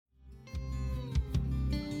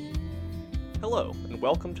Hello, and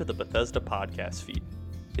welcome to the Bethesda podcast feed.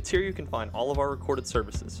 It's here you can find all of our recorded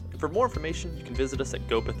services, and for more information, you can visit us at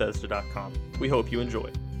gobethesda.com. We hope you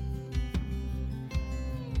enjoy.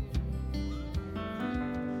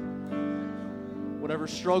 Whatever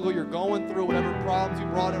struggle you're going through, whatever problems you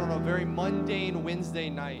brought in on a very mundane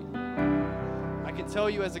Wednesday night, I can tell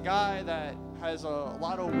you as a guy that has a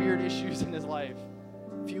lot of weird issues in his life,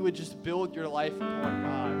 if you would just build your life upon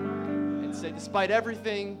God and say, despite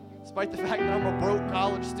everything, despite the fact that I'm a broke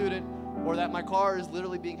college student or that my car is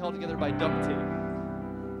literally being held together by duct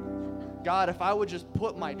tape, God, if I would just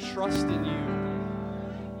put my trust in you,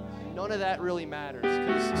 none of that really matters,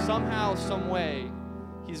 because somehow, some way,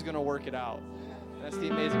 He's going to work it out. And that's the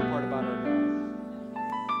amazing part about our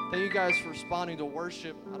God. Thank you guys for responding to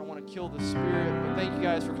worship. I don't want to kill the spirit, but thank you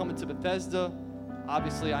guys for coming to Bethesda.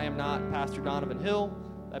 Obviously, I am not Pastor Donovan Hill.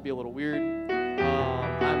 That'd be a little weird.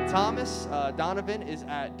 I'm Thomas. Donovan is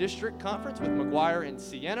at District Conference with McGuire in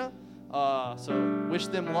Siena. So wish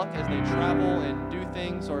them luck as they travel and do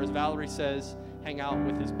things, or as Valerie says, hang out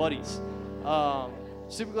with his buddies.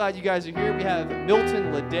 Super glad you guys are here. We have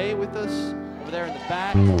Milton Laday with us over there in the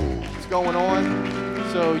back. What's going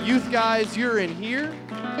on? So youth guys, you're in here.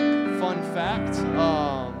 Fun fact.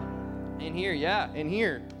 In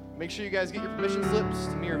here. Make sure you guys get your permission slips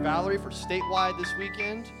to me or Valerie for statewide this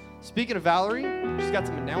weekend. Speaking of Valerie, she's got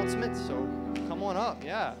some announcements, so come on up,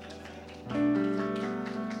 yeah.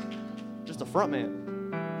 Just a front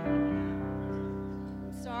man.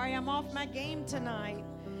 Sorry, I'm off my game tonight.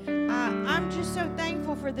 I'm just so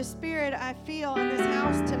thankful for the spirit I feel in this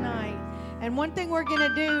house tonight. And one thing we're going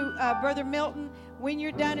to do, Brother Milton, when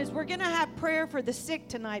you're done, is we're going to have prayer for the sick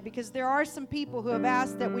tonight, because there are some people who have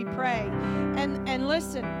asked that we pray. And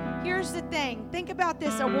listen, here's the thing. Think about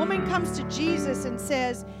this. A woman comes to Jesus and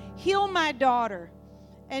says, heal my daughter.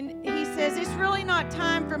 And he says, it's really not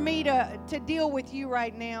time for me to deal with you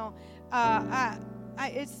right now. I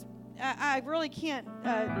really can't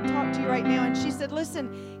talk to you right now. And she said,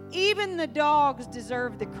 listen, even the dogs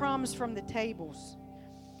deserve the crumbs from the tables.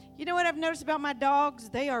 You know what I've noticed about my dogs?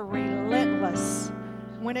 They are relentless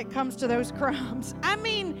when it comes to those crumbs. I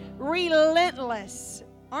mean, relentless.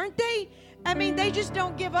 Aren't they? I mean, they just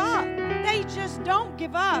don't give up. They just don't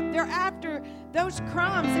give up. They're after those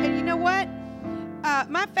crumbs. And you know what?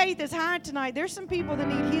 My faith is high tonight. There's some people that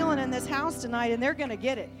need healing in this house tonight, and they're going to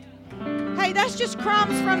get it. Hey, that's just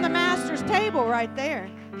crumbs from the master's table right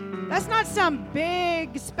there. That's not some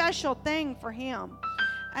big special thing for him.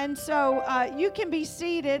 And so you can be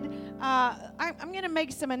seated. I'm going to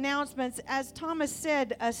make some announcements. As Thomas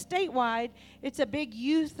said, statewide, it's a big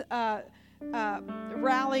youth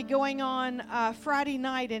rally going on Friday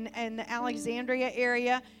night in the Alexandria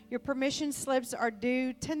area. Your permission slips are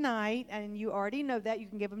due tonight, and you already know that. You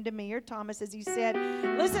can give them to me or Thomas, as he said.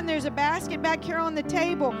 Listen, there's a basket back here on the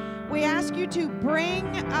table. We ask you to bring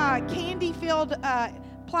candy-filled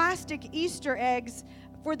plastic Easter eggs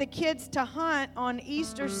for the kids to hunt on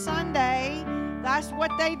Easter Sunday. That's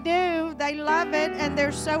what they do. They love it, and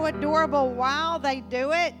they're so adorable while they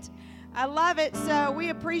do it. I love it, so we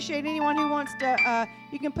appreciate anyone who wants to,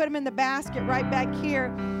 you can put them in the basket right back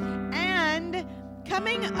here. And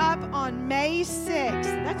coming up on May 6th,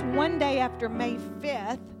 that's one day after May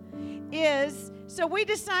 5th, so we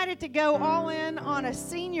decided to go all in on a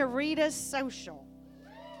Señorita social.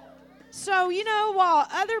 So, you know, while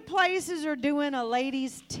other places are doing a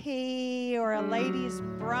ladies' tea or a ladies'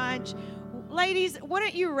 brunch, ladies,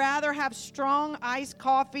 wouldn't you rather have strong iced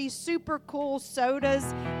coffee, super cool sodas,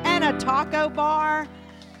 and a taco bar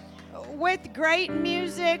with great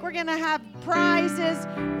music? We're going to have prizes,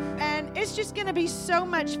 and it's just going to be so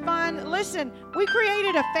much fun. Listen, we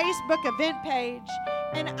created a Facebook event page,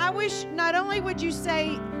 and I wish not only would you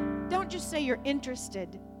say, don't just say you're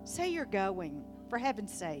interested, say you're going. For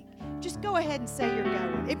heaven's sake, just go ahead and say you're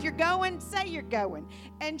going. If you're going, say you're going.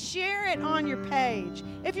 And share it on your page.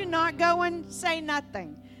 If you're not going, say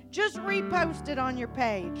nothing. Just repost it on your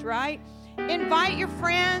page, right? Invite your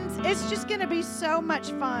friends. It's just going to be so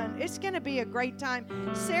much fun. It's going to be a great time.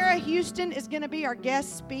 Sarah Houston is going to be our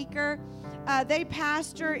guest speaker. They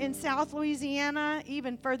pastor in South Louisiana,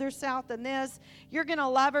 even further south than this. You're going to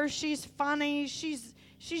love her. She's funny. She's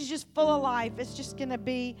just full of life. It's just going to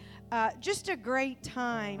be just a great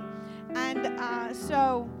time. And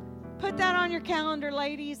so put that on your calendar,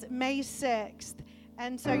 ladies, May 6th.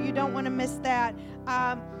 And so you don't want to miss that.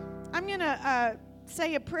 I'm going to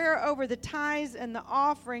say a prayer over the tithes and the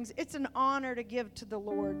offerings. It's an honor to give to the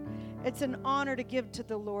Lord. It's an honor to give to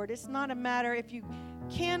the Lord. It's not a matter if you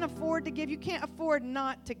can't afford to give. You can't afford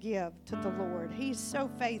not to give to the Lord. He's so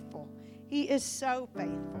faithful. He is so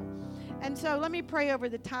faithful. And so let me pray over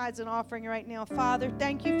the tithes and offering right now. Father,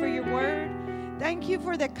 thank you for your word. Thank you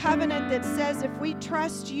for the covenant that says if we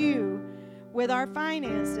trust you with our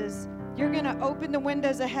finances, you're going to open the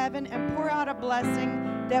windows of heaven and pour out a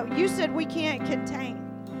blessing that you said we can't contain.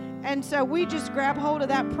 And so we just grab hold of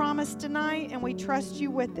that promise tonight, and we trust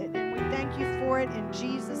you with it. And we thank you for it in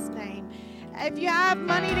Jesus' name. If you have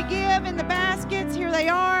money to give in the baskets, here they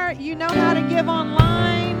are. You know how to give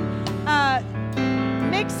online.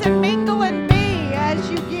 Mix and mingle and be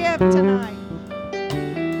as you give tonight.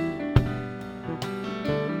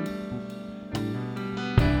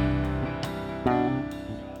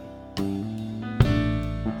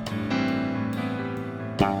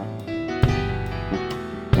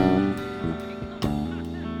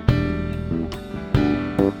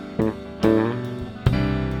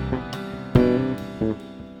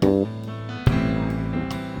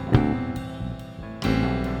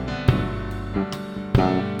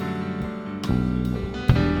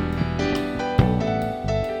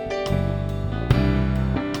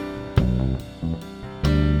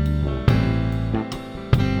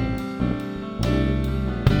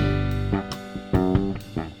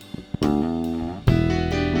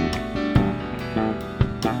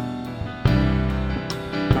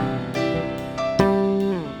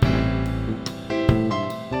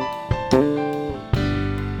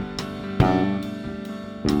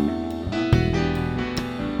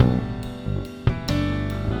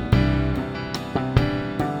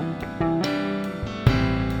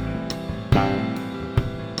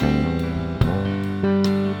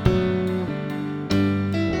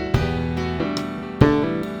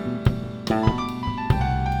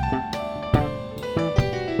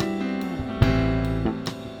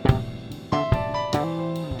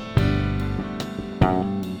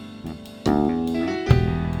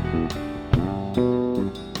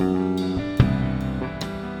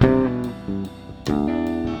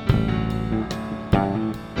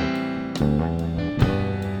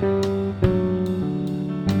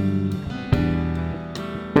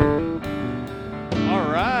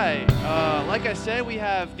 Like I said, we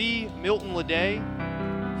have the Milton Laday,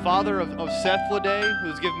 father of Seth Laday,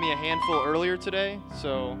 who's given me a handful earlier today.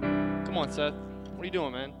 So, come on, Seth. What are you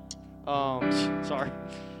doing, man? Sorry.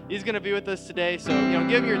 He's going to be with us today. So,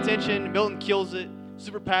 give him your attention. Milton kills it.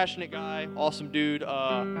 Super passionate guy. Awesome dude.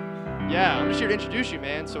 Yeah, I'm just here to introduce you,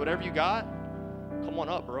 man. So, whatever you got, come on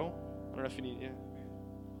up, bro. I don't know if you need, I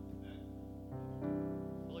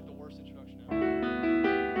feel like the worst introduction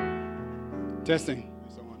ever. Testing.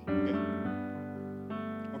 Okay.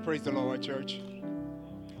 Well, praise the Lord, church.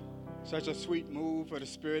 Such a sweet move of the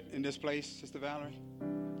Spirit in this place, Sister Valerie.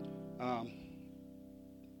 I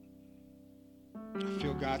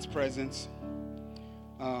feel God's presence.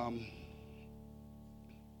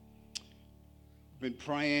 Been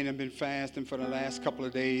praying and been fasting for the last couple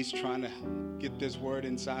of days, trying to get this word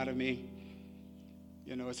inside of me.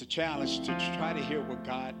 It's a challenge to try to hear what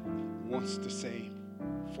God wants to say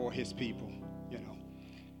for his people.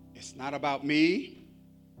 It's not about me.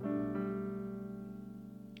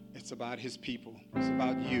 It's about his people. It's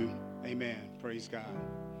about you. Amen. Praise God.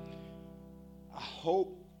 I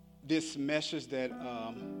hope this message that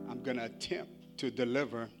I'm going to attempt to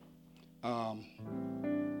deliver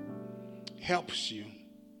helps you.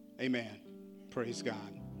 Amen. Praise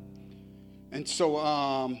God. And so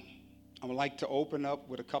I would like to open up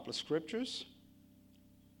with a couple of scriptures.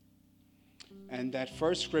 And that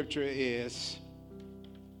first scripture is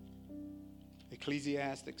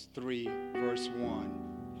Ecclesiastes 3, verse 1.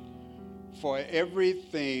 For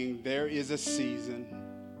everything there is a season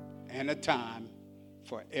and a time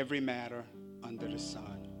for every matter under the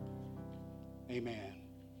sun. Amen.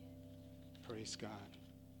 Praise God.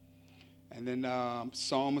 And then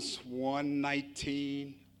Psalms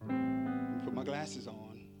 119. Put my glasses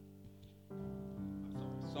on.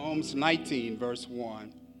 Psalms 19, verse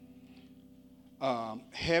 1.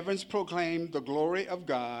 Heavens proclaim the glory of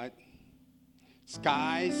God.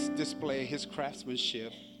 Skies display his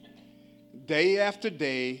craftsmanship. Day after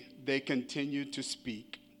day, they continue to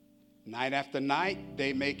speak. Night after night,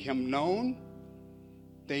 they make him known.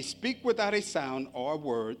 They speak without a sound or a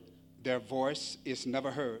word. Their voice is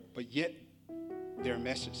never heard, but yet their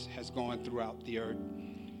message has gone throughout the earth,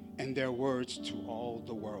 and their words to all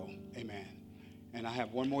the world. Amen. And I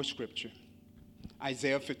have one more scripture.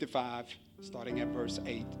 Isaiah 55, starting at verse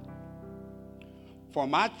 8. For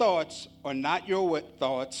my thoughts are not your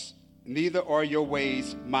thoughts, neither are your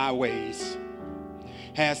ways my ways.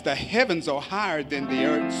 As the heavens are higher than the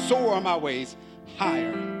earth, so are my ways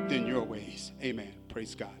higher than your ways. Amen.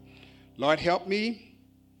 Praise God. Lord, help me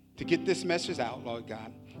to get this message out, Lord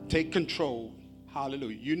God. Take control.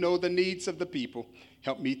 Hallelujah. You know the needs of the people.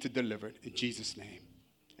 Help me to deliver it in Jesus' name.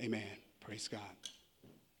 Amen. Praise God.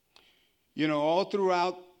 You know, all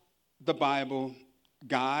throughout the Bible,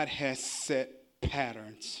 God has set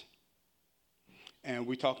patterns. And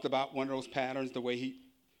we talked about one of those patterns, the way he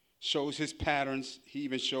shows his patterns. He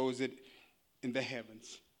even shows it in the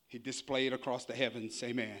heavens. He displayed across the heavens.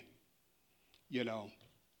 Amen. You know,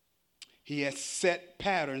 he has set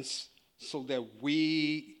patterns so that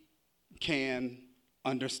we can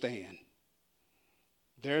understand.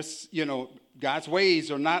 There's, you know, God's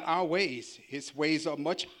ways are not our ways. His ways are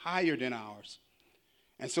much higher than ours.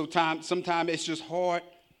 And so sometimes it's just hard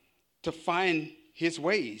to find his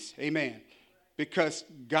ways. Amen. Because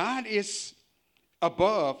God is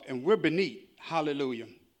above and we're beneath. Hallelujah.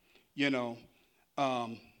 You know,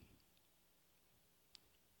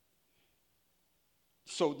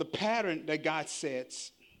 so the pattern that God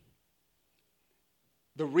sets,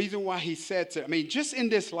 the reason why he sets it, I mean, just in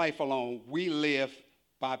this life alone, we live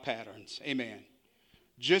by patterns. Amen.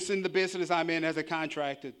 Just in the business I'm in as a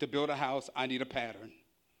contractor, to build a house, I need a pattern.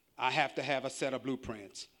 I have to have a set of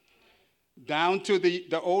blueprints. Down to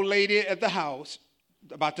the old lady at the house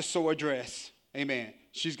about to sew a dress. Amen.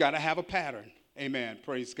 She's got to have a pattern. Amen.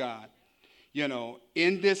 Praise God. You know,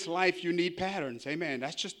 in this life, you need patterns. Amen.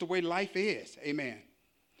 That's just the way life is. Amen.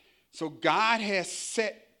 So God has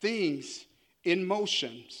set things in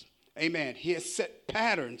motion. Amen. He has set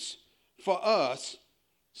patterns for us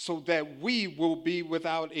so that we will be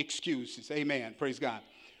without excuses. Amen. Praise God.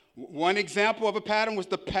 One example of a pattern was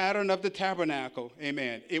the pattern of the tabernacle.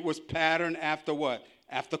 Amen. It was patterned after what?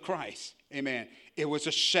 After Christ. Amen. It was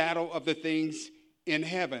a shadow of the things in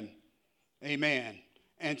heaven. Amen.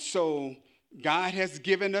 And so God has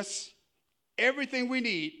given us everything we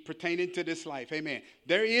need pertaining to this life. Amen.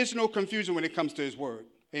 There is no confusion when it comes to his word.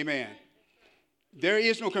 Amen. There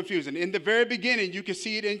is no confusion. In the very beginning, you can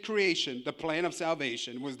see it in creation. The plan of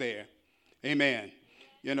salvation was there. Amen.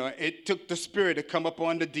 You know, it took the Spirit to come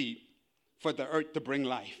upon the deep for the earth to bring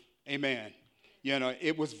life. Amen. You know,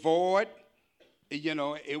 it was void. You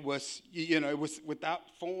know, it was without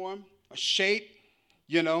form or shape,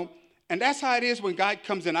 you know. And that's how it is when God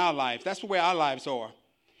comes in our lives. That's the way our lives are.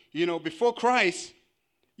 You know, before Christ,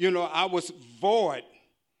 you know, I was void.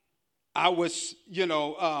 I was,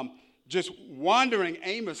 just wandering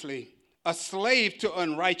aimlessly, a slave to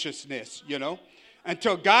unrighteousness, you know,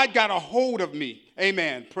 until God got a hold of me.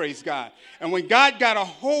 Amen. Praise God. And when God got a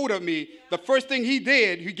hold of me, the first thing he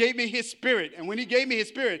did, he gave me his spirit. And when he gave me his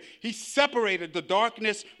spirit, he separated the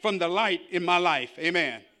darkness from the light in my life.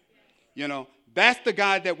 Amen. You know, that's the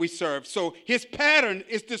God that we serve. So his pattern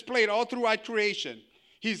is displayed all throughout creation.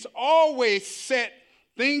 He's always set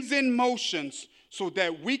things in motions so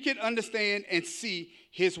that we can understand and see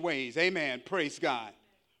his ways. Amen. Praise God.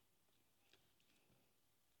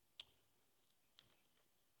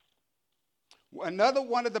 Another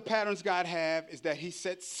one of the patterns God have is that he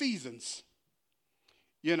sets seasons.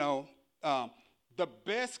 You know, the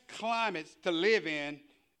best climates to live in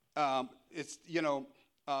is,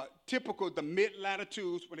 typical, the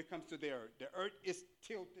mid-latitudes when it comes to the earth. The earth is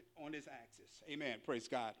tilted on its axis. Amen. Praise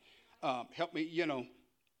God. Help me,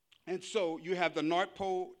 And so you have the North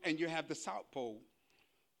Pole and you have the South Pole.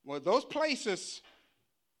 Well, those places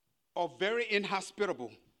are very inhospitable,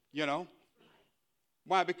 you know.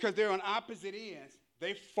 Why? Because they're on opposite ends.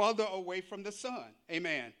 They're further away from the sun.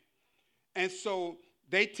 Amen. And so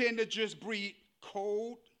they tend to just breed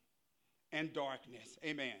cold and darkness.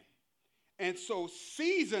 Amen. And so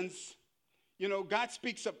seasons, God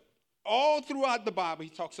speaks of all throughout the Bible. He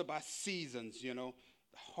talks about seasons, the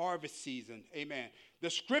harvest season. Amen. The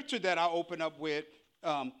scripture that I open up with,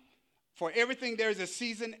 for everything there is a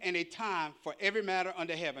season and a time for every matter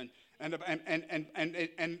under heaven.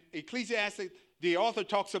 And Ecclesiastes, the author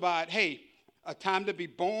talks about, hey, a time to be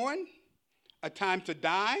born, a time to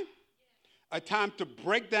die, a time to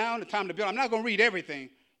break down, a time to build. I'm not going to read everything,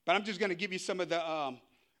 but I'm just going to give you some of the,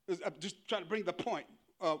 just try to bring the point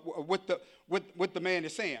what the man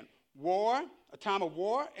is saying. War, a time of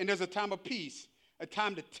war, and there's a time of peace, a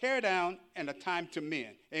time to tear down and a time to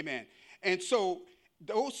mend. Amen. And so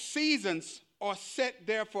those seasons are set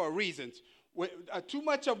there for a reason. Too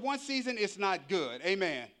much of one season is not good.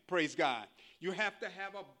 Amen. Praise God. You have to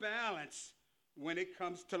have a balance when it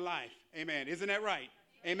comes to life. Amen. Isn't that right?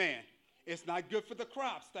 Amen. It's not good for the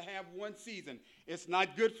crops to have one season. It's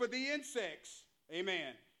not good for the insects.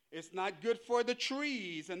 Amen. It's not good for the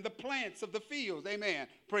trees and the plants of the fields. Amen.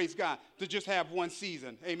 Praise God. To just have one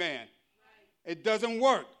season. Amen. Right. It doesn't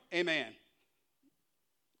work. Amen.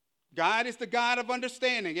 God is the God of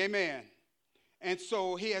understanding. Amen. And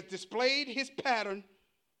so he has displayed his pattern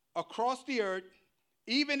across the earth.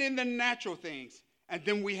 even in the natural things. And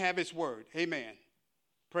then we have his word. Amen.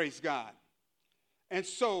 Praise God. And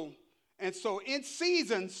so in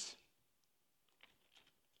seasons,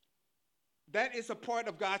 that is a part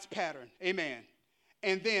of God's pattern. Amen.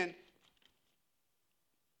 And then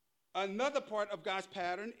another part of God's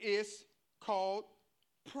pattern is called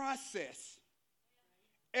process.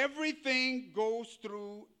 Everything goes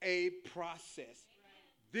through a process.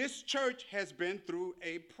 This church has been through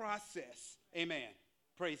a process. Amen.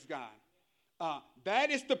 Praise God.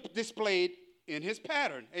 That is displayed in his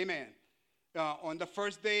pattern. Amen. On the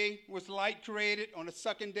first day was light created. On the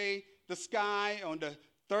second day, the sky. On the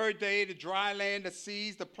third day, the dry land, the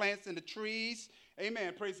seas, the plants, and the trees.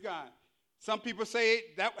 Amen. Praise God. Some people say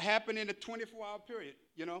that happened in a 24-hour period,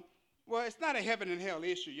 you know. Well, it's not a heaven and hell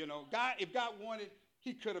issue, you know. If God wanted,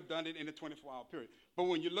 he could have done it in a 24-hour period. But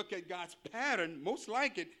when you look at God's pattern, most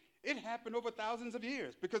like it happened over thousands of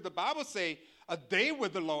years. Because the Bible says a day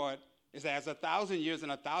with the Lord is as 1,000 years, and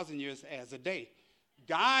 1,000 years as a day.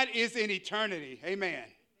 God is in eternity. Amen.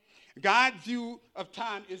 God's view of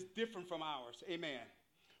time is different from ours. Amen.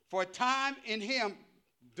 For time in him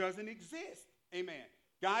doesn't exist. Amen.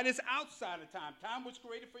 God is outside of time. Time was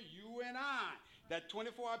created for you and I. That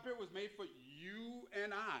 24-hour period was made for you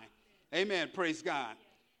and I. Amen. Praise God.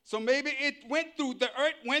 So maybe the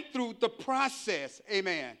earth went through the process.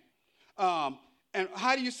 Amen. And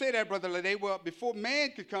how do you say that, Brother Laday? Well, before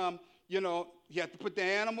man could come, you know, he had to put the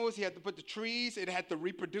animals, he had to put the trees, it had to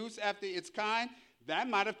reproduce after its kind. That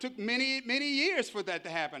might have took many, many years for that to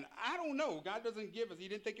happen. I don't know. God doesn't give us. He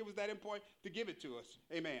didn't think it was that important to give it to us.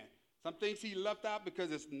 Amen. Some things he left out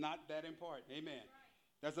because it's not that important. Amen.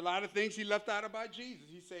 There's a lot of things he left out about Jesus.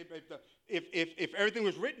 He said if everything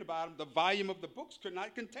was written about him, the volume of the books could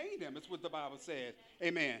not contain him. That's what the Bible says.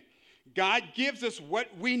 Amen. God gives us what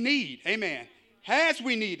we need. Amen. As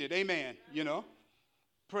we need it. Amen. You know.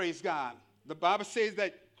 Praise God. The Bible says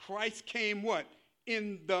that Christ came what?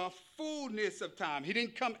 In the fullness of time. He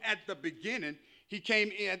didn't come at the beginning. He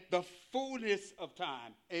came at the fullness of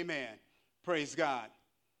time. Amen. Praise God.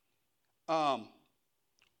 And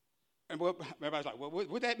everybody's like, well, what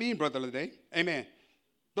would that mean, Brother Laday? Amen.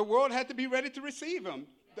 The world had to be ready to receive him.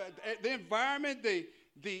 The environment, the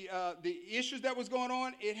issues that was going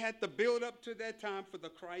on, it had to build up to that time for the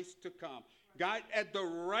Christ to come. God, at the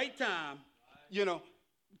right time, you know,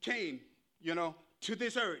 came, you know, to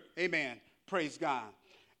this earth. Amen. Praise God.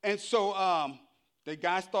 And so the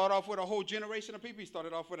guy started off with a whole generation of people. He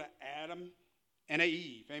started off with an Adam and an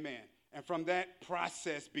Eve. Amen. And from that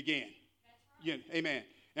process began. Yeah, amen.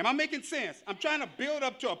 Am I making sense? I'm trying to build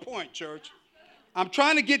up to a point, church. I'm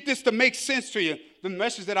trying to get this to make sense to you, the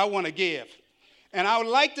message that I want to give. And I would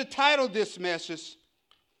like to title this message,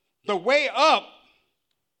 The Way Up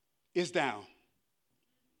is Down.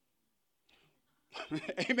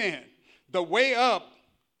 Amen. The way up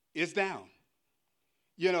is down.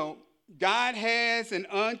 You know, God has an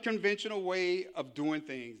unconventional way of doing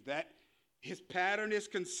things. That his pattern is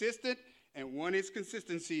consistent, and one of his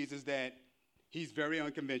consistencies is that he's very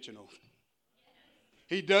unconventional.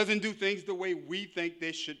 He doesn't do things the way we think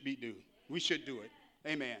they should be done. We should do it.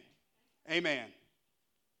 Amen. Amen.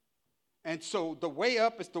 And so the way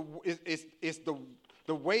up is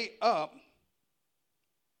the way up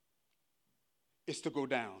is to go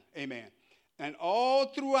down. Amen. And all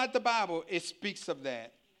throughout the Bible, it speaks of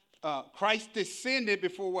that. Christ descended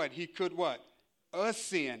before what? He could what?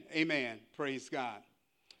 Ascend. Amen. Praise God.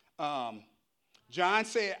 John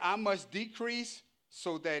said, I must decrease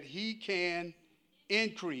so that he can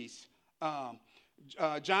increase. John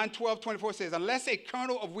 12:24 says, unless a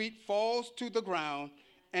kernel of wheat falls to the ground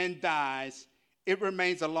and dies, it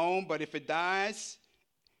remains alone. But if it dies,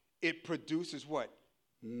 it produces what?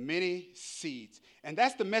 Many seeds. And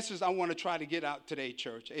that's the message I want to try to get out today,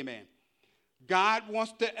 church. Amen. God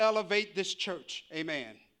wants to elevate this church.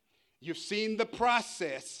 Amen. You've seen the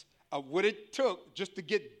process of what it took just to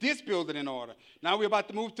get this building in order. Now we're about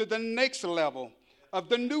to move to the next level of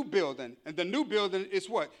the new building. And the new building is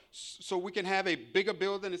what? So we can have a bigger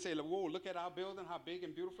building and say, whoa, look at our building, how big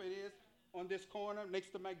and beautiful it is on this corner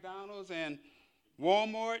next to McDonald's and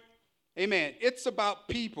Walmart. Amen. It's about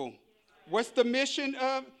people. What's the mission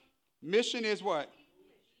of? Mission is what?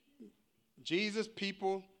 Jesus,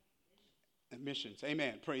 people, and missions.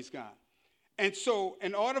 Amen. Praise God. And so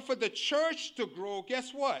in order for the church to grow,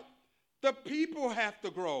 guess what? The people have to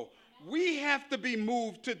grow. We have to be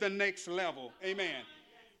moved to the next level. Amen.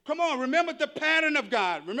 Come on, remember the pattern of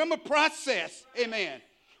God. Remember process. Amen.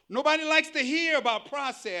 Nobody likes to hear about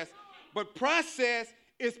process, but process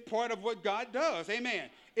is part of what God does. Amen.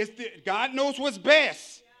 God knows what's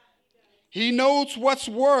best. He knows what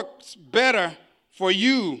works better for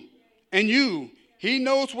you and you. He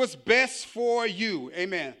knows what's best for you.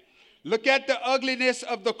 Amen. Look at the ugliness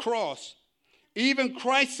of the cross. Even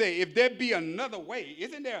Christ said, if there be another way,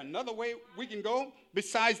 isn't there another way we can go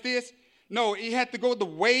besides this? No, he had to go the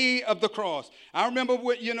way of the cross. I remember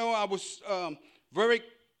I was very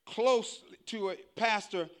close to a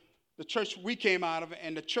pastor, the church we came out of,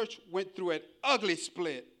 and the church went through an ugly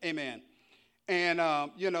split. Amen. And,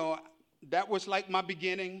 that was like my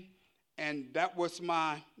beginning, and that was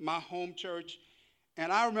my home church.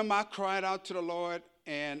 And I remember I cried out to the Lord,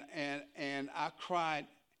 and I cried,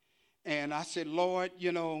 and I said, Lord,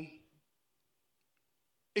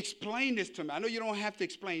 explain this to me. I know you don't have to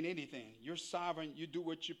explain anything. You're sovereign. You do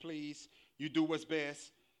what you please. You do what's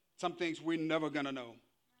best. Some things we're never going to know.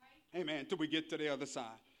 Amen. Until we get to the other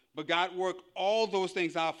side. But God worked all those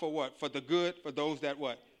things out for what? For the good, for those that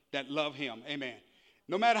what? That love him. Amen.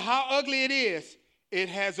 No matter how ugly it is, it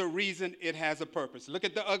has a reason. It has a purpose. Look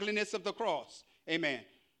at the ugliness of the cross. Amen.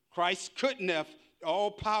 Christ couldn't have.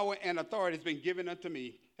 All power and authority has been given unto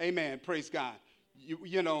me. Amen. Praise God.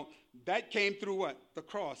 That came through what? The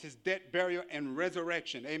cross, his death, burial, and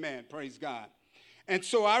resurrection. Amen. Praise God. And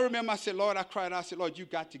so I remember I said, Lord, I cried out. I said, Lord, you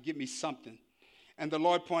got to give me something. And the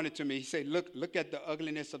Lord pointed to me. He said, look at the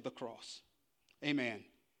ugliness of the cross. Amen.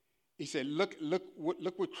 He said, look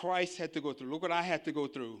what Christ had to go through. Look what I had to go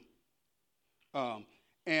through.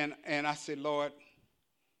 And I said, Lord,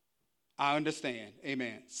 I understand.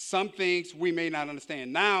 Amen. Some things we may not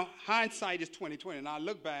understand. Now, hindsight is 20/20. And I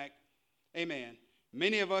look back, amen.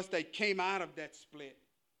 Many of us that came out of that split,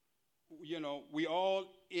 we all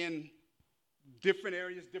in different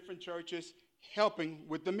areas, different churches, helping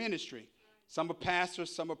with the ministry. Some are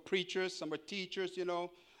pastors, some are preachers, some are teachers,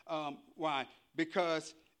 why?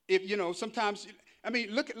 Because sometimes,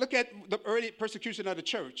 look at the early persecution of the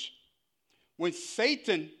church. When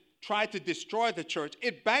Satan tried to destroy the church,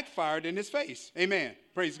 it backfired in his face. Amen.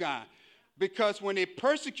 Praise God. Because when they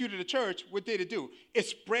persecuted the church, what did it do? It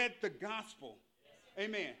spread the gospel.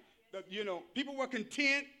 Amen. People were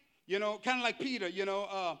content, kind of like Peter,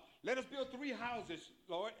 let us build 3 houses,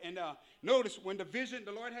 Lord. And notice when the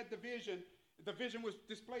Lord had the vision was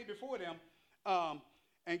displayed before them.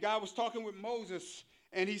 And God was talking with Moses,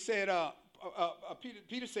 and he said,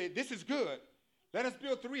 Peter said, this is good. Let us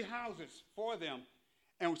build 3 houses for them.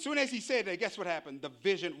 And as soon as he said that, guess what happened? The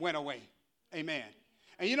vision went away. Amen.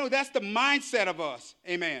 And that's the mindset of us.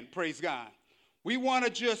 Amen. Praise God. We want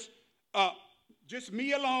to just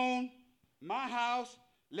me alone, my house.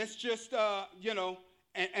 Let's just,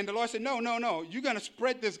 And the Lord said, no. You're going to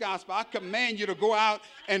spread this gospel. I command you to go out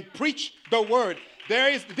and preach the word.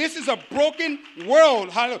 This is a broken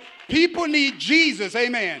world. Hallelujah. People need Jesus.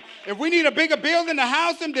 Amen. If we need a bigger building to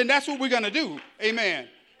house them, then that's what we're going to do. Amen.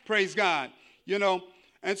 Praise God.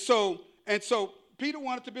 And so Peter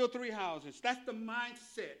wanted to build 3 houses. That's the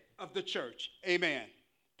mindset of the church. Amen.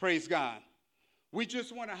 Praise God. We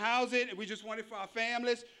just want to house it, and we just want it for our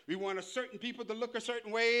families. We want certain people to look a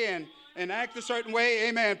certain way and act a certain way.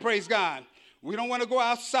 Amen. Praise God. We don't want to go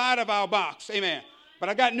outside of our box. Amen. But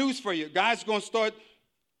I got news for you. God's going to start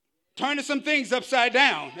turning some things upside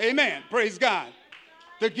down. Amen. Praise God.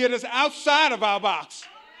 To get us outside of our box.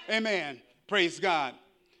 Amen. Praise God.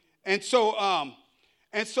 And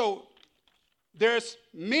so there's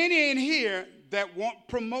many in here that want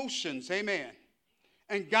promotions. Amen.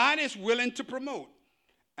 And God is willing to promote.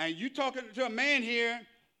 And you talking to a man here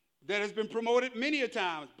that has been promoted many a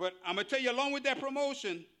times. But I'm going to tell you, along with that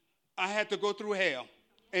promotion, I had to go through hell.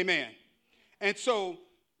 Amen. And so,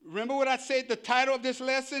 remember what I said, the title of this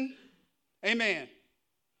lesson? Amen.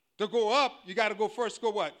 To go up, you got to go first.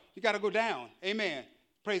 Go what? You got to go down. Amen.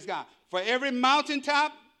 Praise God. For every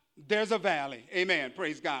mountaintop, there's a valley. Amen.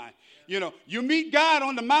 Praise God. You meet God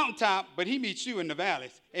on the mountaintop, but he meets you in the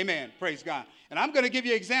valleys. Amen. Praise God. And I'm going to give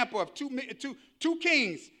you an example of two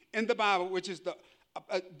kings in the Bible, which is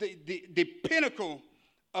the pinnacle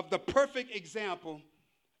of the perfect example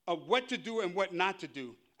of what to do and what not to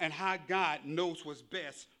do, and how God knows what's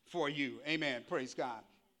best for you. Amen. Praise God.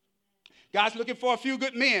 God's looking for a few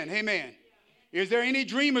good men. Amen. Is there any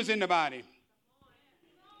dreamers in the body?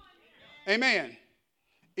 Amen.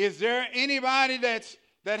 Is there anybody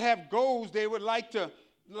that have goals they would like to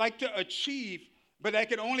achieve, but that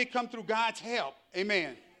can only come through God's help?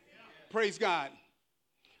 Amen. Praise God.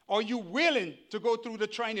 Are you willing to go through the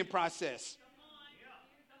training process?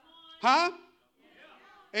 Huh?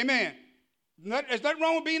 Amen. There's nothing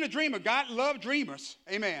wrong with being a dreamer. God loved dreamers.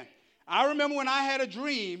 Amen. I remember when I had a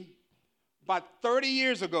dream about 30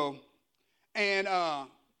 years ago, and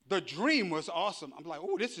the dream was awesome. I'm like,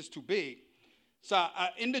 oh, this is too big. So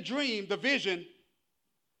in the dream, the vision,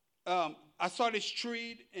 I I saw this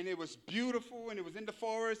tree, and it was beautiful, and it was in the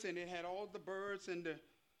forest, and it had all the birds and the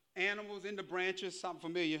animals in the branches. Something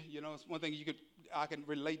familiar, it's one thing I can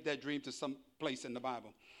relate that dream to some place in the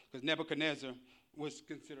Bible, because Nebuchadnezzar was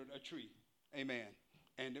considered a tree. Amen.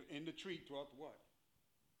 And in the tree dwelt what?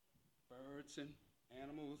 Birds and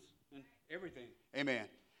animals and everything. Amen.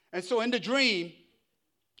 And so in the dream,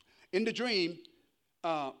 the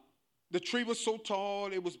tree was so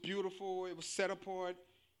tall, it was beautiful, it was set apart.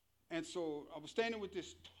 And so I was standing with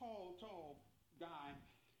this tall guy,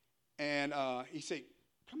 and he said,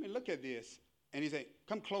 come and look at this. And he said,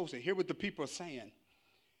 come closer, hear what the people are saying.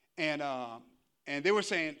 And they were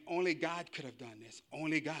saying, only God could have done this.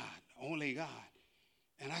 Only God, only God.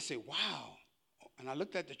 And I said, wow. And I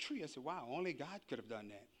looked at the tree. I said, wow, only God could have done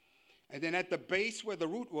that. And then at the base where the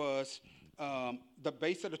root was, the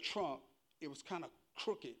base of the trunk, it was kind of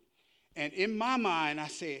crooked. And in my mind, I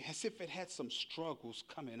said, as if it had some struggles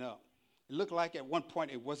coming up. It looked like at one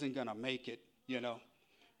point it wasn't going to make it,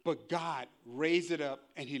 But God raised it up,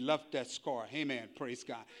 and he left that scar. Amen. Praise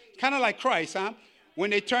God. Kind of like Christ, huh? When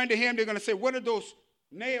they turn to him, they're going to say, what are those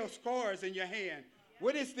nail scars in your hand?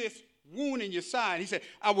 What is this wound in your side? He said,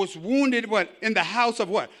 I was wounded, in the house of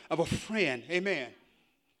what? Of a friend. Amen.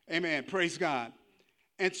 Amen. Praise God.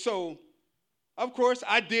 And so, of course,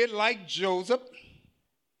 I did like Joseph.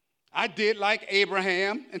 I did like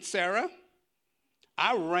Abraham and Sarah.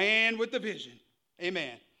 I ran with the vision.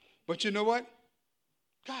 Amen. But you know what?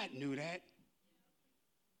 God knew that.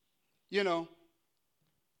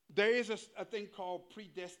 There is a thing called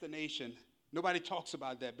predestination. Nobody talks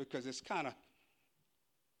about that because it's kind of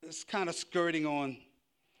skirting on,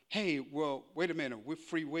 hey, well, wait a minute, we're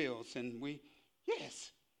free wills, and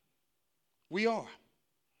yes, we are.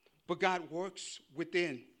 But God works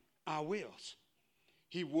within our wills.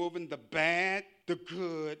 He woven the bad, the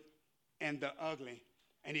good, and the ugly,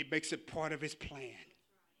 and he makes it part of his plan.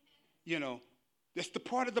 That's the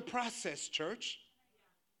part of the process, church.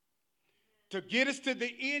 To get us to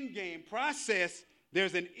the end game process,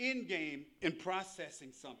 there's an end game in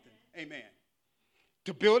processing something. Amen.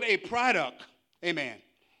 To build a product. Amen.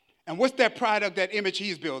 And what's that product, that image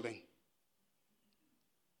he's building?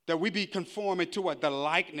 That we be conforming to what? The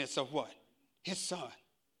likeness of what? His son.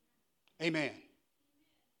 Amen.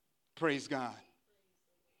 Praise God.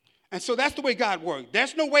 And so that's the way God works.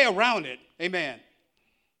 There's no way around it. Amen.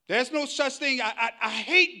 There's no such thing. I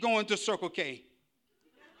hate going to Circle K.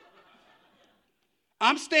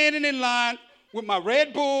 I'm standing in line with my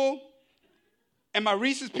Red Bull and my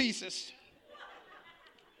Reese's Pieces.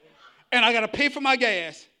 And I got to pay for my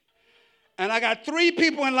gas. And I got 3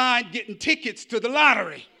 people in line getting tickets to the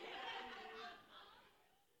lottery.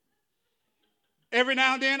 Every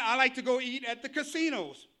now and then, I like to go eat at the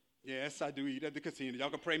casinos. Yes, I do eat at the casino. Y'all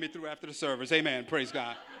can pray me through after the service. Amen. Praise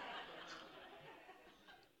God.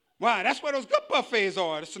 Why? That's where those good buffets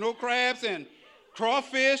are. The snow crabs and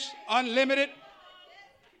crawfish, unlimited.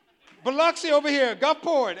 Biloxi over here,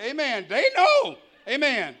 Gulfport. Amen. They know.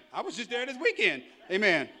 Amen. I was just there this weekend.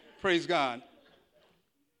 Amen. Praise God.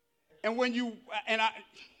 And when you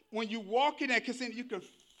walk in that casino, you can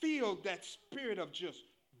feel that spirit of just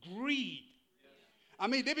greed. I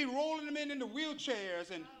mean, they be rolling them in the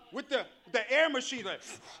wheelchairs and with the air machine, like,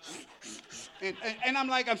 and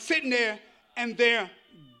I'm sitting there, and they're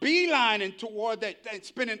beelining toward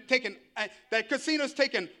that casino's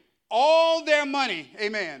taking all their money.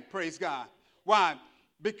 Amen. Praise God. Why?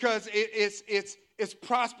 Because it's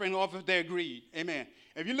prospering off of their greed. Amen.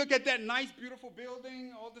 If you look at that nice, beautiful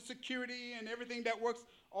building, all the security and everything that works,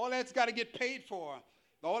 all that's got to get paid for.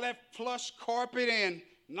 All that plush carpet and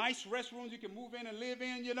nice restrooms you can move in and live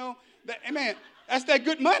in, amen. That's that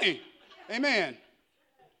good money. Amen.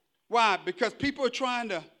 Why? Because people are trying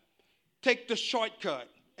to take the shortcut.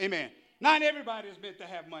 Amen. Not everybody is meant to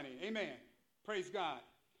have money. Amen. Praise God.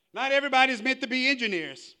 Not everybody is meant to be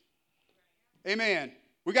engineers. Amen.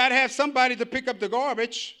 We got to have somebody to pick up the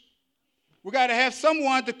garbage. We got to have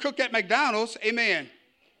someone to cook at McDonald's. Amen.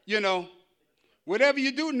 Whatever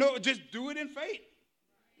you do, just do it in faith.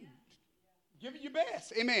 Give it your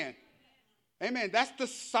best. Amen. Amen. That's the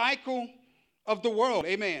cycle of the world.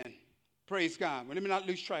 Amen. Praise God. Well, let me not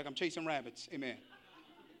lose track. I'm chasing rabbits. Amen.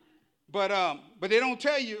 But they don't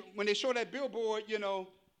tell you when they show that billboard,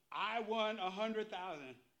 I won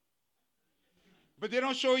 100,000. But they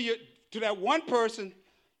don't show you to that one person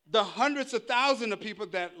the hundreds of thousands of people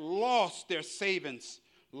that lost their savings,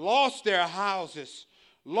 lost their houses,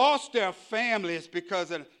 lost their families because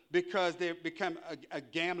they become a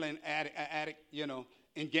gambling addict,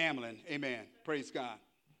 in gambling. Amen. Praise God.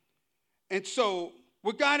 And so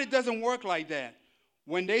with God, it doesn't work like that.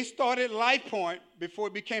 When they started Life Point, before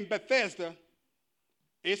it became Bethesda,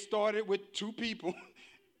 it started with 2 people.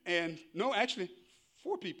 And no, actually,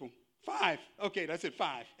 4 people. 5. Okay, that's it,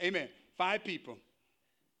 5. Amen. 5 people.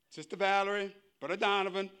 Sister Valerie, Brother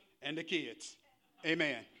Donovan, and the kids.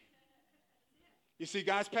 Amen. You see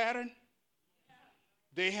God's pattern?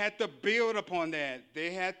 They had to build upon that.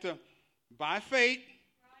 They had to, by faith,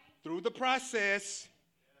 through the process,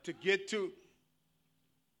 to get to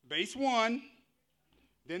base 1,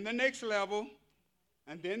 then the next level,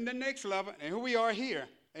 and then the next level. And here we are here.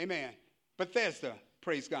 Amen. Bethesda.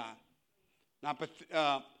 Praise God. Now,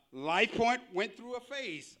 Life Point went through a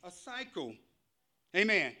phase, a cycle.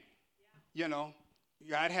 Amen. You know,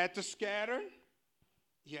 God had to scatter.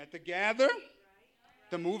 He had to gather,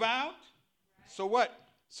 to move out. So what?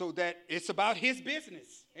 So that it's about his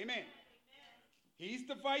business. Amen. He's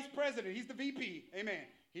the vice president. He's the VP. Amen.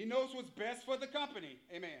 He knows what's best for the company.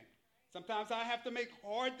 Amen. Sometimes I have to make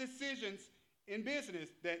hard decisions in business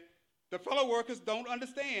that the fellow workers don't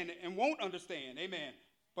understand and won't understand. Amen.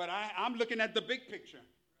 But I'm looking at the big picture.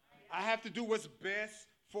 I have to do what's best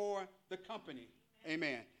for the company.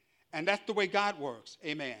 Amen. And that's the way God works.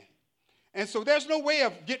 Amen. And so there's no way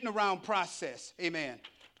of getting around process. Amen.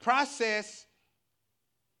 Process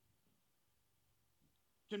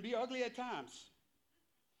can be ugly at times.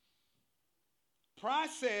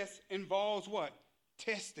 Process involves what?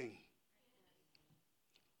 Testing.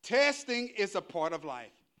 Testing is a part of life.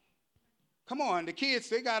 Come on, the kids,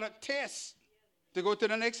 they got to test to go to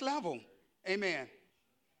the next level. Amen.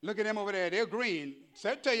 Look at them over there. They're green.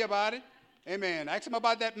 So tell you about it. Amen. Ask him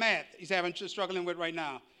about that math he's struggling with right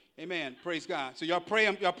now. Amen. Praise God. So y'all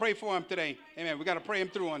pray for him today. Amen. We got to pray him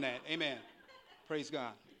through on that. Amen. Praise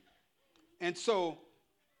God. And so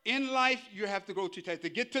in life, you have to go to test. To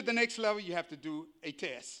get to the next level, you have to do a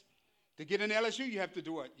test. To get an LSU, you have to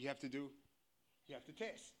do what? You have to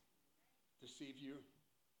test to see if you're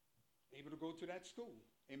able to go to that school.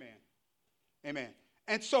 Amen. Amen.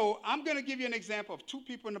 And so I'm going to give you an example of 2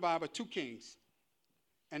 people in the Bible, 2 kings.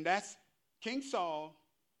 And that's King Saul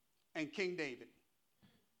and King David.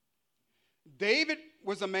 David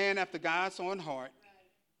was a man after God's own heart.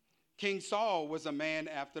 King Saul was a man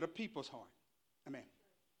after the people's heart. Amen.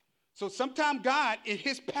 So sometimes God, in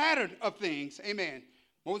his pattern of things, amen,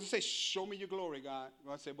 Moses said, show me your glory, God.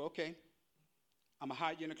 God said, well, okay, I'm going to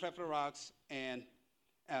hide you in the cleft of the rocks, and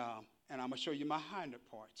I'm going to show you my hinder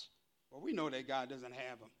parts. Well, we know that God doesn't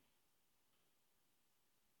have them.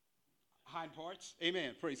 Hind parts?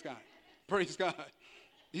 Amen. Praise God. Praise God.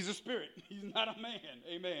 He's a spirit. He's not a man.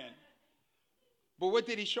 Amen. But what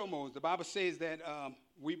did he show Moses? The Bible says that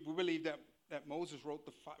we believe that Moses wrote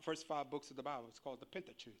the first 5 books of the Bible. It's called the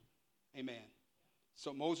Pentateuch. Amen.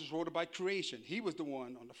 So Moses wrote about creation. He was the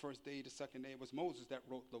one on the first day, the second day. It was Moses that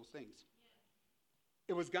wrote those things.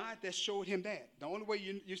 It was God that showed him that. The only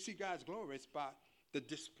way you see God's glory is by the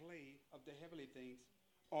display of the heavenly things,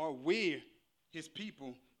 or we, his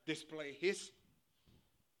people, display his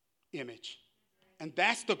image. And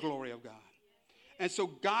that's the glory of God. And so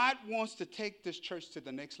God wants to take this church to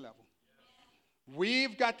the next level.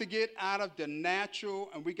 We've got to get out of the natural,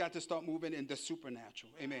 and we got to start moving in the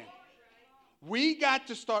supernatural. Amen. We got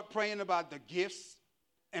to start praying about the gifts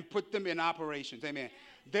and put them in operations. Amen.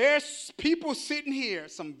 There's people sitting here,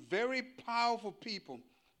 some very powerful people,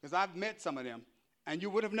 because I've met some of them, and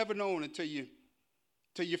you would have never known until you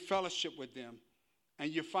fellowship with them,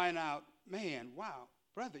 and you find out, man, wow,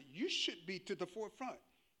 brother, you should be to the forefront.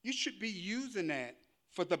 You should be using that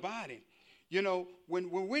for the body. You know,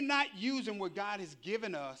 when we're not using what God has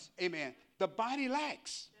given us, amen, the body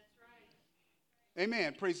lacks. That's right.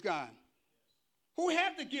 Amen. Praise God. Who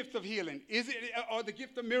have the gift of healing? Is it or the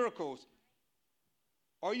gift of miracles?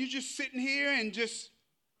 Are you just sitting here and just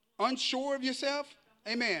unsure of yourself?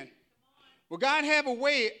 Amen. Well, God have a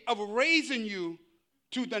way of raising you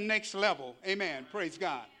to the next level. Amen. Praise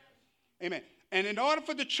God. Amen. And in order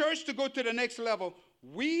for the church to go to the next level,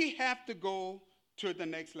 we have to go to the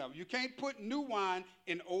next level. You can't put new wine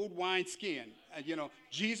in old wine skin.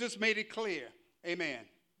 Jesus made it clear. Amen.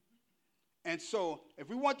 And so if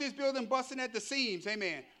we want this building busting at the seams,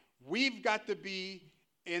 amen, we've got to be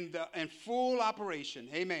in full operation.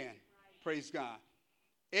 Amen. Right. Praise God.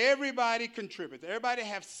 Everybody contributes. Everybody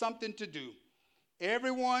has something to do.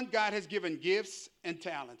 Everyone, God has given gifts and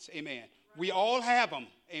talents. Amen. Right. We all have them.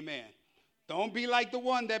 Amen. Don't be like the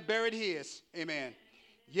one that buried his. Amen.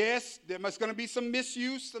 Yes, there must going to be some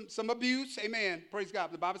misuse, some abuse. Amen. Praise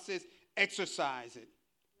God. The Bible says exercise it.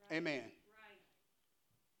 Right. Amen. Right.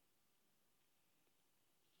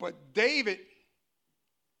 But David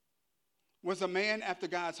was a man after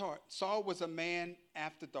God's heart. Saul was a man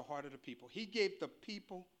after the heart of the people. He gave the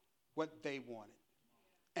people what they wanted.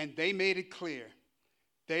 And they made it clear.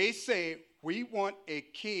 They said, we want a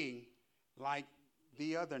king like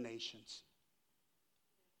the other nations.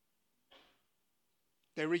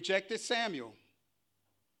 They rejected Samuel.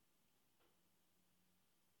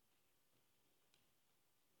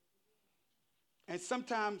 And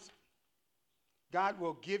sometimes God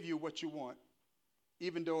will give you what you want,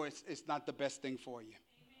 even though it's not the best thing for you.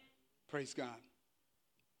 Amen. Praise God.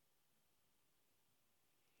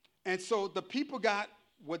 And so the people got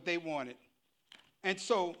what they wanted. And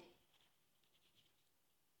so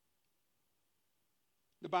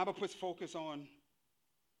the Bible puts focus on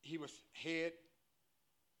he was head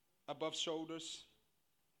above shoulders.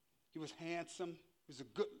 He was handsome. He was a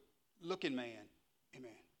good-looking man.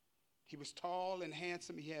 Amen. He was tall and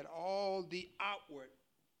handsome. He had all the outward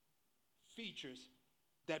features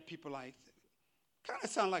that people like. Kind of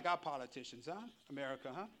sound like our politicians, huh? America,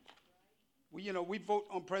 huh? We vote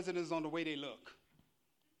on presidents on the way they look.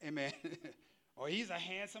 Amen. Or he's a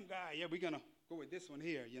handsome guy. Yeah, we're going to go with this one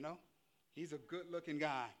here, He's a good-looking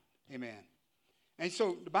guy. Amen. And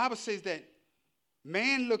so the Bible says that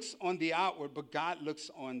man looks on the outward, but God looks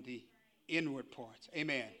on the inward parts.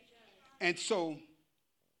 Amen. And so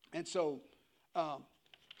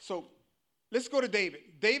let's go to David.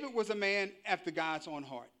 David was a man after God's own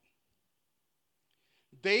heart.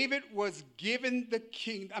 David was given the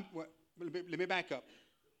kingdom. Let me back up.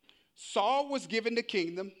 Saul was given the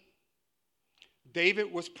kingdom.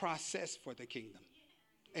 David was processed for the kingdom.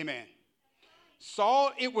 Amen.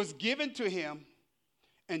 Saul, it was given to him,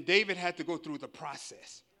 and David had to go through the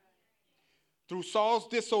process. Through Saul's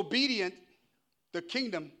disobedience, the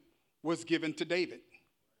kingdom was given to David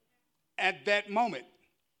at that moment.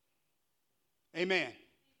 Amen.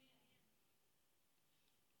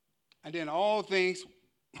 And then all things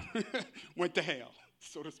went to hell,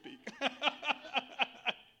 so to speak.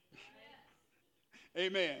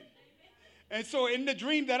 Amen. And so in the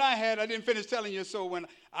dream that I had, I didn't finish telling you. So when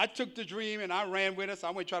I took the dream and I ran with us, I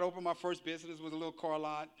went to try to open my first business. It was a little car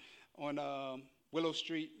lot on Willow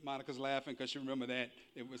Street. Monica's laughing because she remember that.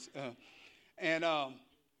 It was, it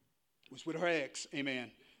was with her ex.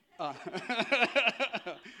 Amen.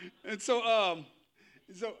 And so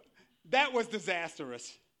that was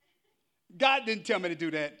disastrous. God didn't tell me to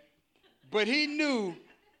do that, but he knew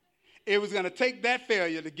it was going to take that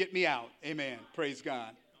failure to get me out. Amen. Praise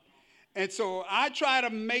God. And so I try to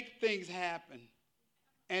make things happen,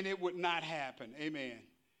 and it would not happen. Amen.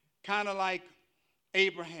 Kind of like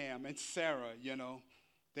Abraham and Sarah,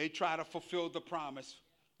 They try to fulfill the promise,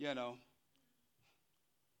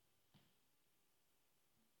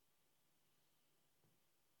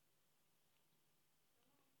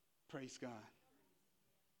 Praise God.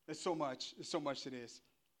 There's so much to this.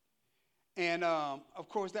 And, of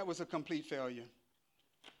course, that was a complete failure.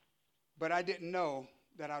 But I didn't know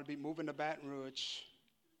that I would be moving to Baton Rouge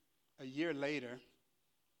a year later.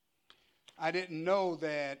 I didn't know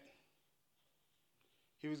that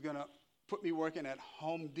he was going to put me working at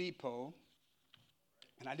Home Depot,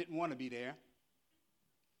 and I didn't want to be there.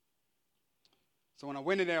 So when I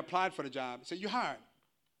went in there, applied for the job, he said, "You hired."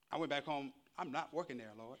 I went back home. I'm not working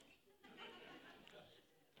there, Lord.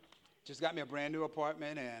 Just got me a brand new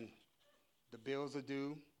apartment, and the bills are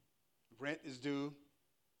due. Rent is due.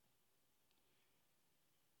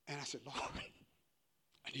 And I said, "Lord,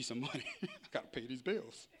 I need some money. I got to pay these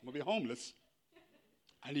bills. I'm going to be homeless.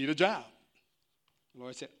 I need a job." The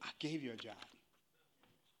Lord said, "I gave you a job."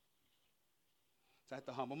 So I had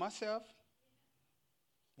to humble myself.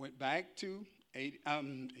 Went back to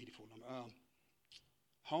 84 number,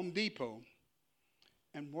 Home Depot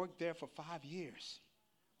and worked there for 5 years.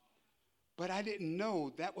 But I didn't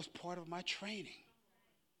know that was part of my training.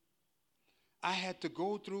 I had to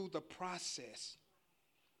go through the process.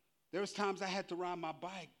 There was times I had to ride my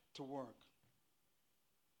bike to work.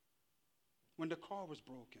 When the car was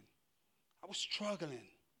broken, I was struggling,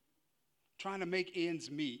 trying to make ends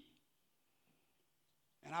meet.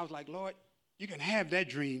 And I was like, "Lord, you can have that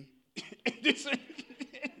dream if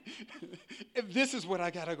this is what I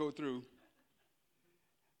got to go through."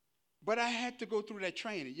 But I had to go through that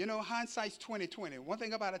training. Hindsight's 20/20. One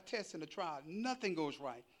thing about a test and a trial, nothing goes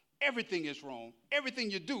right. Everything is wrong. Everything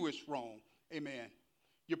you do is wrong. Amen.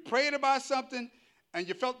 You prayed about something, and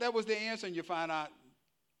you felt that was the answer, and you find out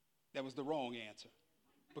that was the wrong answer.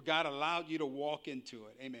 But God allowed you to walk into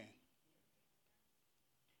it. Amen.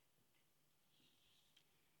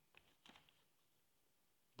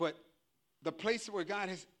 But the place where God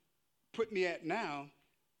has put me at now,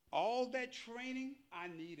 all that training, I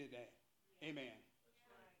needed that. Amen.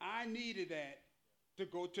 I needed that to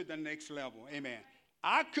go to the next level. Amen.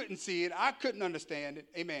 I couldn't see it. I couldn't understand it.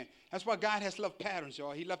 Amen. That's why God has left patterns,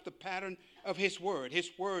 y'all. He left the pattern of his word. His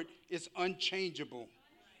word is unchangeable.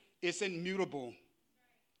 It's immutable.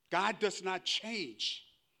 God does not change.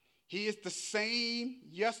 He is the same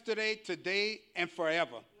yesterday, today, and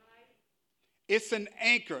forever. It's an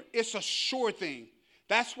anchor. It's a sure thing.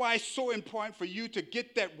 That's why it's so important for you to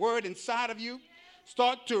get that word inside of you.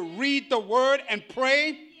 Start to read the word and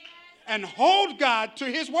pray and hold God to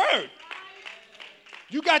his word.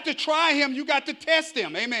 You got to try him. You got to test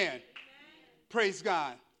him. Amen. Praise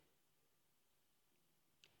God.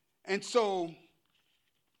 And so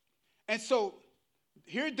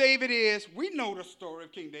here David is. We know the story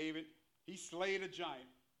of King David. He slayed a giant.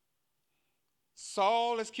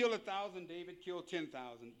 Saul has killed 1,000. David killed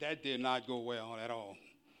 10,000. That did not go well at all.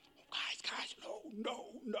 Guys,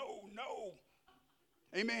 no.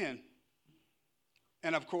 Amen.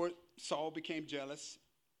 And of course, Saul became jealous.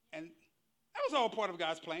 And that was all part of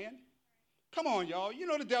God's plan. Come on, y'all. You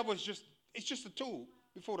know the devil is just a tool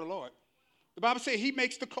before the Lord. The Bible says he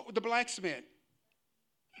makes the blacksmith.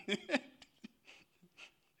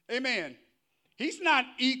 Amen. He's not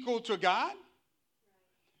equal to God.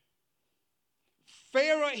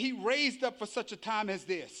 Pharaoh, he raised up for such a time as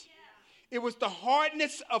this. It was the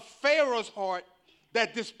hardness of Pharaoh's heart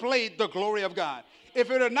that displayed the glory of God. If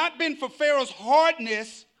it had not been for Pharaoh's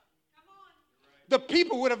hardness, the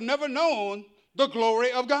people would have never known the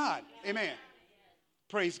glory of God. Amen.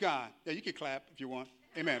 Praise God. Yeah, you can clap if you want.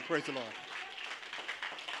 Amen. Praise the Lord.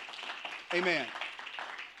 Amen.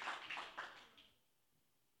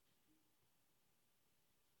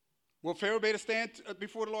 Well, Pharaoh made a stand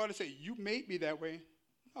before the Lord and say, "You made me that way."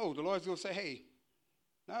 No, the Lord's going to say, "Hey,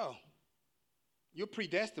 no, you're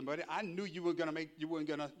predestined, buddy. I knew you were going to you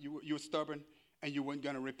were stubborn and you weren't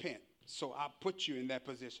going to repent. So I put you in that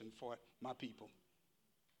position for my people."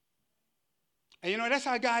 And that's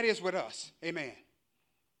how God is with us. Amen.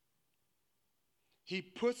 He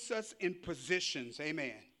puts us in positions.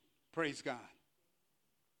 Amen. Praise God.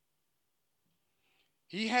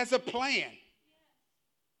 He has a plan.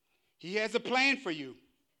 He has a plan for you.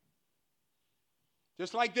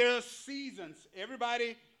 Just like there are seasons.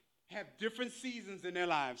 Everybody have different seasons in their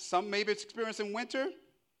lives. Some maybe experiencing winter.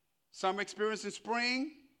 Some experiencing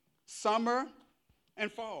spring, summer,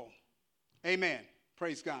 and fall. Amen.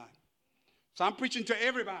 Praise God. So I'm preaching to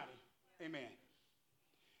everybody. Amen.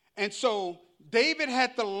 And so David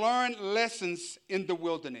had to learn lessons in the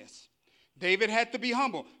wilderness. David had to be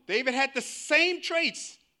humble. David had the same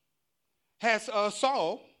traits as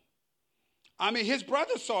Saul. I mean, his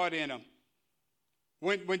brother saw it in him.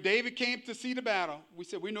 When David came to see the battle, we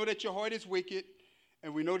said, "We know that your heart is wicked,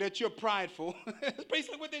 and we know that you're prideful." That's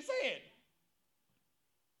basically what they said.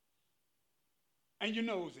 And you're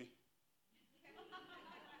nosy.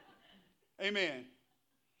 Amen.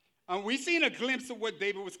 We've seen a glimpse of what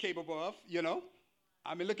David was capable of,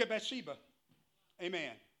 I mean, look at Bathsheba.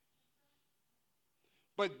 Amen.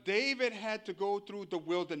 But David had to go through the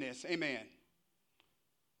wilderness. Amen.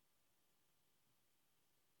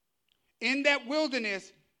 In that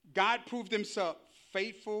wilderness, God proved himself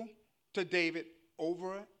faithful to David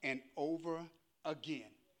over and over again.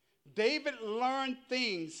 David learned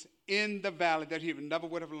things in the valley that he never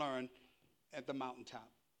would have learned at the mountaintop.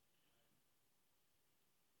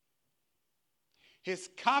 His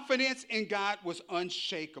confidence in God was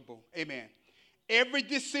unshakable. Amen. Every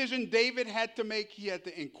decision David had to make, he had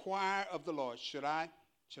to inquire of the Lord. Should I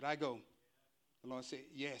go? The Lord said,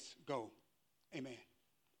 "Yes, go." Amen.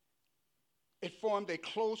 It formed a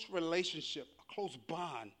close relationship, a close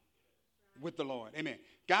bond with the Lord. Amen.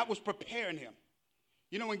 God was preparing him.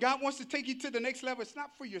 When God wants to take you to the next level, it's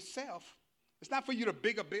not for yourself. It's not for you to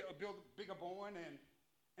build a bigger barn and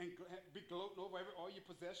be gloating over all your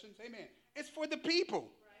possessions. Amen. It's for the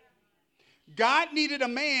people. God needed a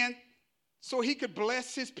man so he could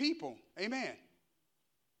bless his people. Amen.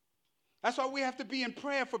 That's why we have to be in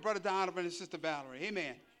prayer for Brother Donovan and Sister Valerie.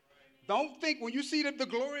 Amen. Don't think when you see the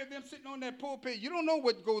glory of them sitting on that pulpit, you don't know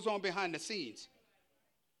what goes on behind the scenes.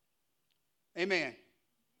 Amen.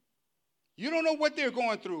 You don't know what they're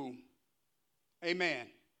going through.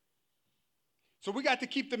 Amen. So we got to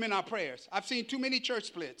keep them in our prayers. I've seen too many church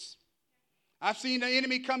splits. I've seen the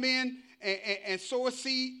enemy come in and sow a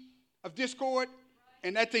seed of discord,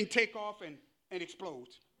 and that thing take off and explode.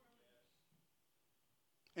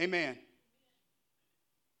 Amen.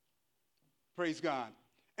 Praise God.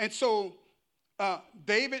 And so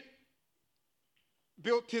David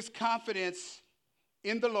built his confidence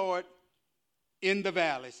in the Lord in the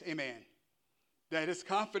valleys. Amen. That his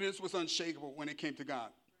confidence was unshakable when it came to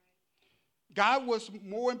God. God was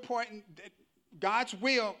more important. God's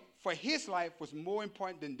will for his life was more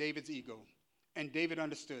important than David's ego. And David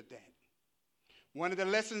understood that. One of the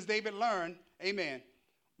lessons David learned, amen,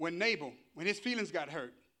 when his feelings got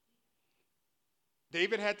hurt,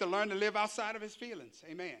 David had to learn to live outside of his feelings.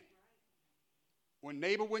 Amen. When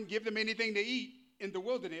Nabal wouldn't give them anything to eat in the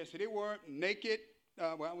wilderness, they were naked.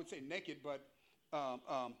 I wouldn't say naked, but,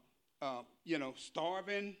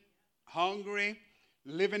 starving, hungry,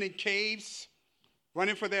 living in caves,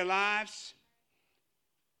 running for their lives.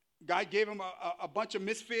 God gave him a bunch of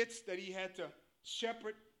misfits that he had to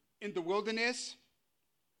shepherd in the wilderness.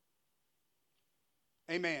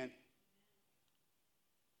 Amen.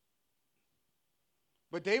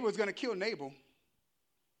 But David was going to kill Nabal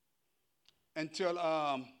until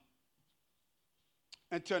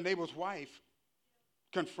Nabal's wife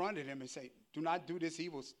confronted him and said, do not do this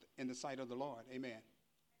evil in the sight of the Lord. Amen.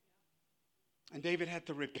 And David had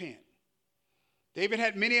to repent. David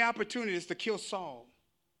had many opportunities to kill Saul,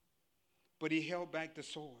 but he held back the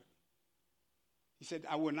sword. He said,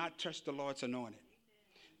 I will not touch the Lord's anointed.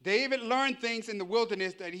 David learned things in the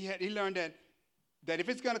wilderness that he learned that if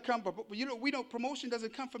it's going to come, but we know promotion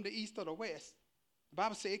doesn't come from the east or the west. The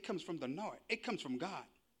Bible says it comes from the north. It comes from God.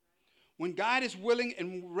 When God is willing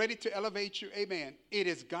and ready to elevate you, amen, it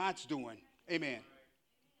is God's doing. Amen.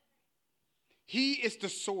 He is the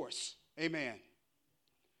source. Amen.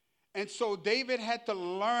 And so David had to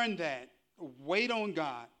learn that. Wait on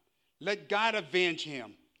God. Let God avenge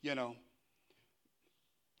him,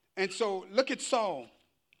 And so look at Saul.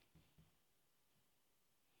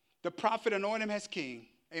 The prophet anointed him as king.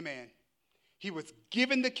 Amen. He was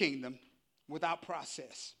given the kingdom without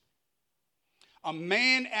process. A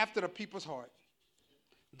man after the people's heart.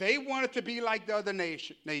 They wanted to be like the other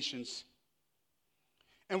nations.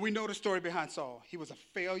 And we know the story behind Saul. He was a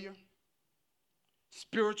failure,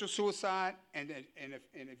 spiritual suicide, and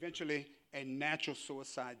eventually a natural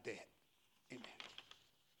suicide death. Amen.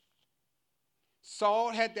 Saul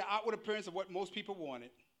had the outward appearance of what most people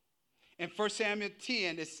wanted. In 1 Samuel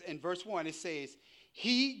 10, in verse 1, it says,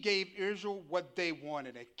 he gave Israel what they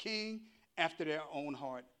wanted, a king after their own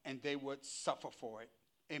heart, and they would suffer for it.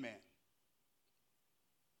 Amen.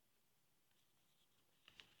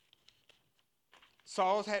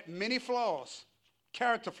 Saul had many flaws,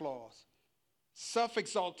 character flaws,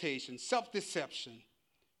 self-exaltation, self-deception,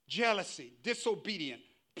 jealousy, disobedient,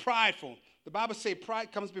 prideful. The Bible says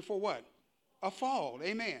pride comes before what? A fall.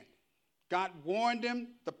 Amen. God warned him.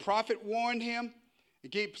 The prophet warned him. He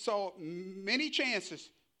gave Saul many chances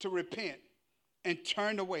to repent and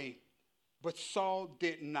turn away. But Saul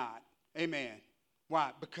did not. Amen.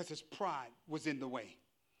 Why? Because his pride was in the way.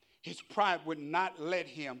 His pride would not let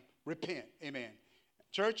him repent. Amen.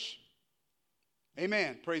 Church,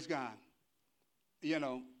 amen. Praise God.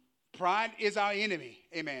 Pride is our enemy.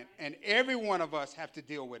 Amen. And every one of us have to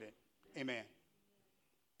deal with it. Amen.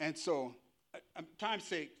 And so, time's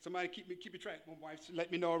sake, somebody keep me track. My wife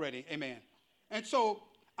let me know already. Amen. And so,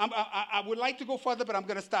 I would like to go further, but I'm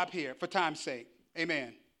going to stop here for time's sake.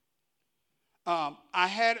 Amen.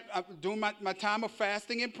 During my time of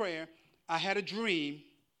fasting and prayer, I had a dream.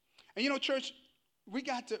 And church, we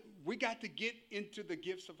got to get into the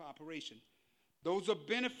gifts of operation. Those are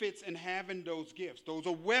benefits in having those gifts. Those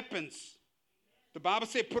are weapons. The Bible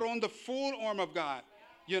said, put on the full armor of God.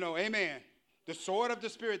 Amen. The sword of the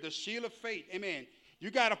Spirit, the shield of faith. Amen. You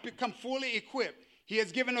got to become fully equipped. He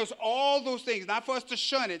has given us all those things, not for us to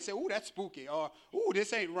shun it, say, ooh, that's spooky, or ooh,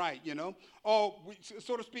 this ain't right, Or,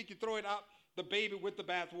 so to speak, you throw it out the baby with the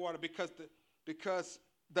bathwater because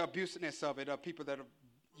the abusiveness of it, of people that are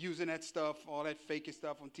using that stuff, all that fakey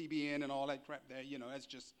stuff on TBN and all that crap there, that's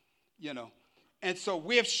just, And so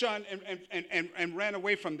we have shunned and ran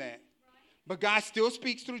away from that. But God still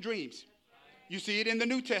speaks through dreams. You see it in the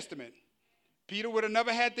New Testament. Peter would have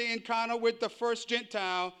never had the encounter with the first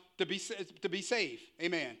Gentile to be saved.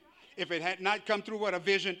 Amen. If it had not come through a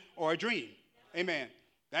vision or a dream. Amen.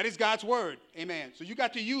 That is God's word. Amen. So you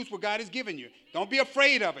got to use what God has given you. Don't be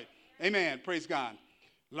afraid of it. Amen. Praise God.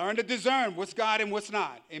 Learn to discern what's God and what's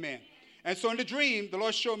not. Amen. And so in the dream, the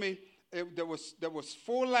Lord showed me there was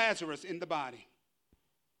 4 Lazarus in the body.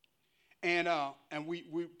 And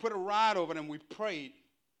we put a rod over them. We prayed.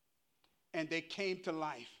 And they came to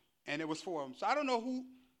life. And it was 4 of them. So I don't know who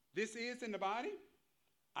this is in the body.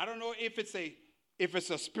 I don't know if it's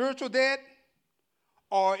a spiritual dead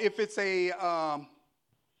or if it's a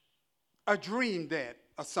dream dead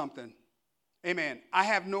or something. Amen. I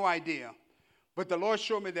have no idea. But the Lord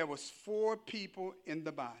showed me there was 4 people in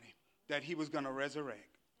the body that he was going to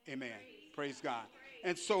resurrect. Amen. Praise God.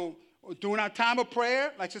 And so during our time of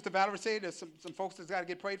prayer, like Sister Valerie said, there's some folks that's got to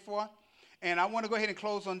get prayed for. And I want to go ahead and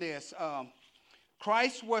close on this.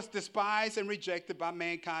 Christ was despised and rejected by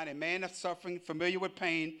mankind, a man of suffering, familiar with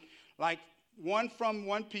pain. Like one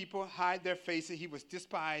people hide their faces. He was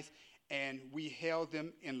despised, and we held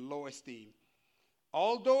him in low esteem.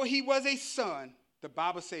 Although he was a son, the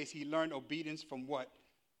Bible says he learned obedience from what?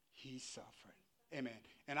 He suffered. Amen.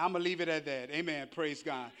 And I'm going to leave it at that. Amen. Praise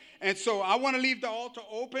God. And so I want to leave the altar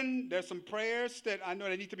open. There's some prayers that I know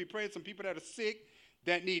that need to be prayed. Some people that are sick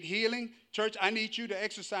that need healing. Church, I need you to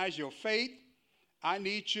exercise your faith. I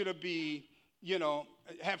need you to be,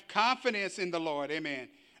 have confidence in the Lord. Amen.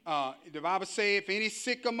 The Bible says, if any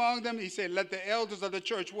sick among them, he said, let the elders of the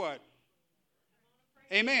church what?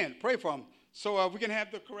 Amen. Pray for them. So we can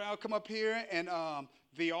have the chorale come up here, and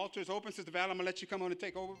the altar is open. Sister Val, I'm going to let you come on and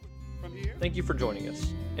take over from here. Thank you for joining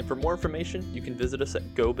us. And for more information, you can visit us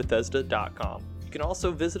at gobethesda.com. You can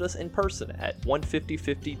also visit us in person at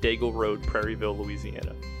 15050 Daigle Road, Prairieville,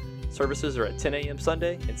 Louisiana. Services are at 10 a.m.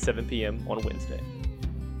 Sunday and 7 p.m. on Wednesday.